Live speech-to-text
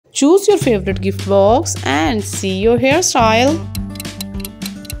Choose your favorite gift box and see your hairstyle.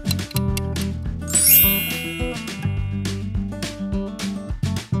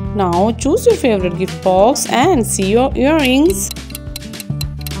 Now choose your favorite gift box and see your earrings.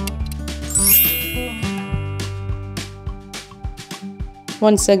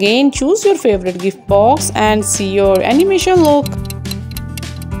 Once again, choose your favorite gift box and see your animation look.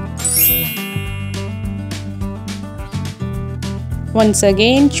 Once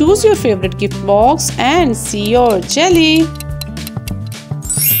again, choose your favorite gift box and see your jelly.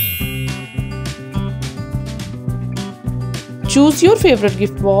 Choose your favorite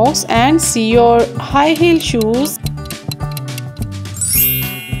gift box and see your high heel shoes.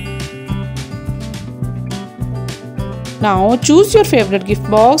 Now choose your favorite gift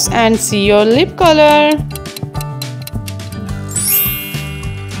box and see your lip color.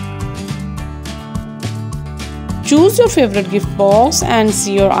 Choose your favorite gift box and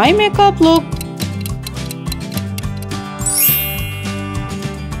see your eye makeup look.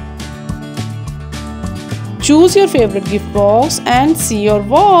 Choose your favorite gift box and see your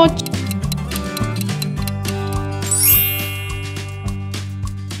watch.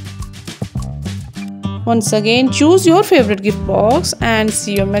 Once again, choose your favorite gift box and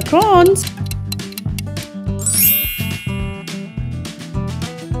see your macarons.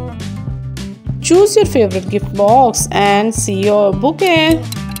 Choose your favorite gift box and see your bouquet.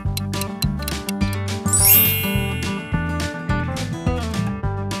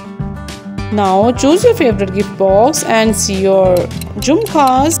 Now choose your favorite gift box and see your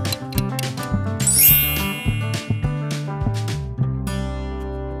jhumkas.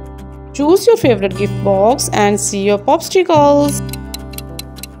 Choose your favorite gift box and see your popsicles.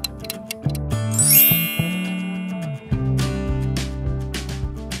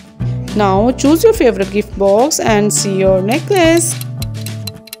 Now choose your favorite gift box and see your necklace.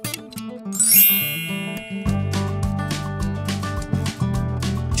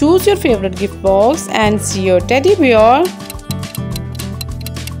 Choose your favorite gift box and see your teddy bear.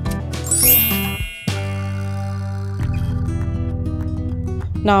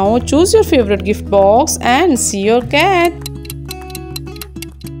 Now choose your favorite gift box and see your cat.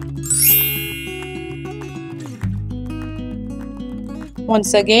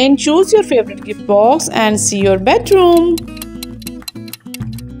 Once again, choose your favorite gift box and see your bedroom.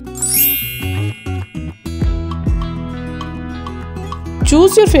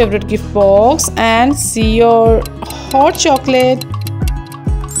 Choose your favorite gift box and see your hot chocolate.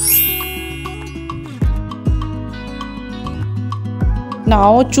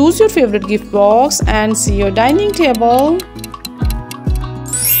 Now choose your favorite gift box and see your dining table.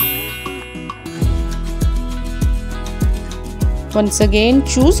 Once again,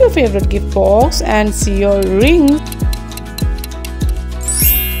 choose your favorite gift box and see your ring.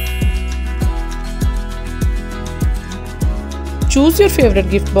 Choose your favorite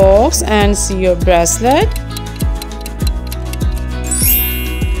gift box and see your bracelet.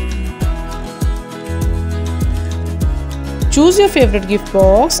 Choose your favorite gift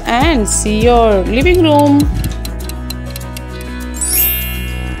box and see your living room.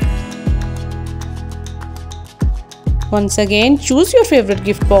 Once again, choose your favorite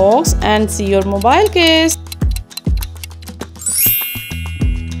gift box and see your mobile case.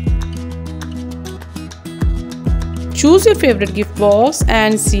 Choose your favorite gift box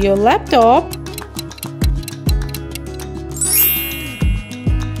and see your laptop.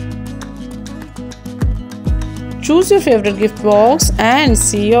 Choose your favorite gift box and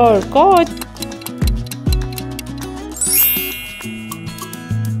see your coat.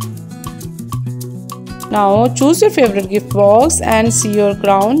 Now choose your favorite gift box and see your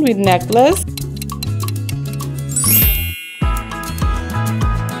crown with necklace.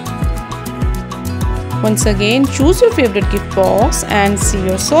 Once again, choose your favorite gift box and see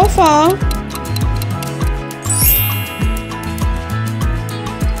your sofa.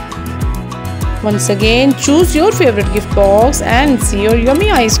 Once again, choose your favorite gift box and see your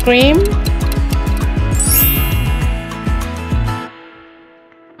yummy ice cream.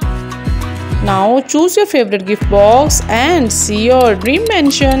 Now choose your favorite gift box and see your dream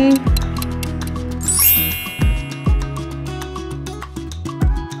mansion.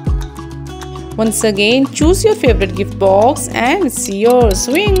 Once again, choose your favorite gift box and see your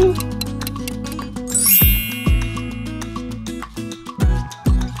swing.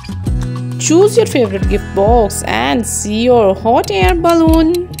 Choose your favorite gift box and see your hot air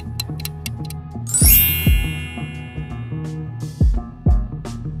balloon.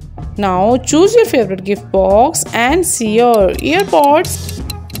 Now choose your favorite gift box and see your earpods.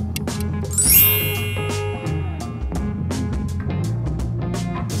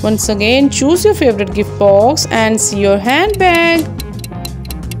 Once again, choose your favorite gift box and see your handbag.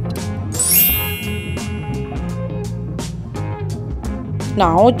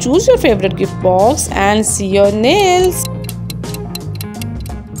 Now choose your favorite gift box and see your nails.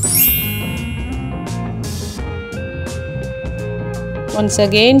 Once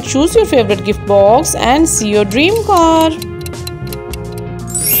again, choose your favorite gift box and see your dream car.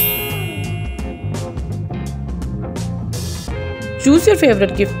 Choose your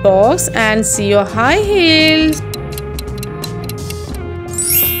favorite gift box and see your high heels.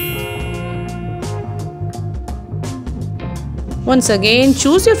 Once again,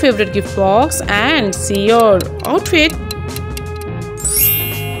 choose your favorite gift box and see your outfit.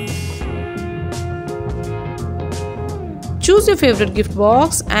 Choose your favorite gift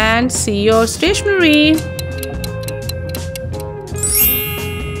box and see your stationery.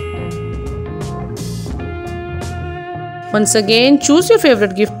 Once again, choose your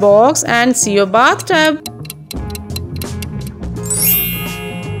favorite gift box and see your bathtub.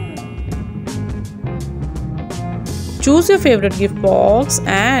 Choose your favorite gift box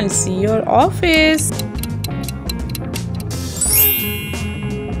and see your office.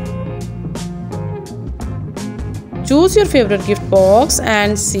 Choose your favorite gift box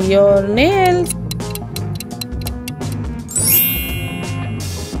and see your nails.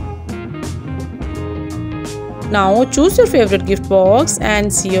 Now choose your favorite gift box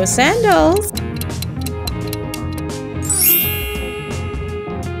and see your sandals.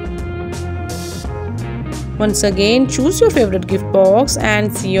 Once again, choose your favorite gift box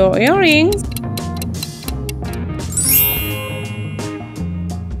and see your earrings.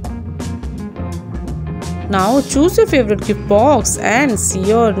 Now choose your favorite gift box and see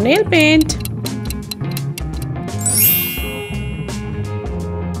your nail paint.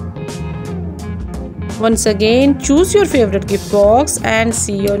 Once again, choose your favorite gift box and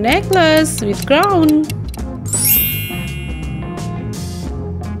see your necklace with crown.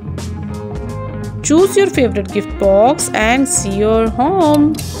 Choose your favorite gift box and see your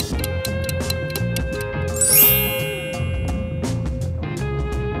home.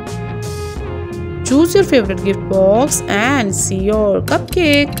 Choose your favorite gift box and see your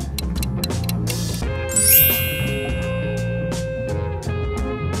cupcake.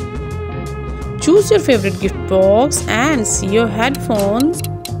 Choose your favorite gift box and see your headphones.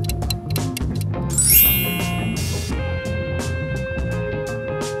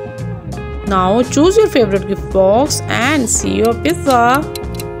 Now choose your favorite gift box and see your pizza.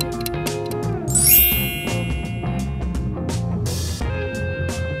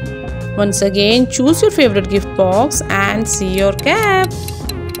 Once again, choose your favorite gift box and see your cap.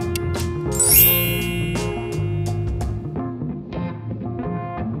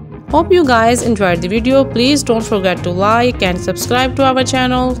 Hope you guys enjoyed the video. Please don't forget to like and subscribe to our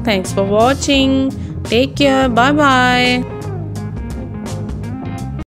channel. Thanks for watching. Take care. Bye bye.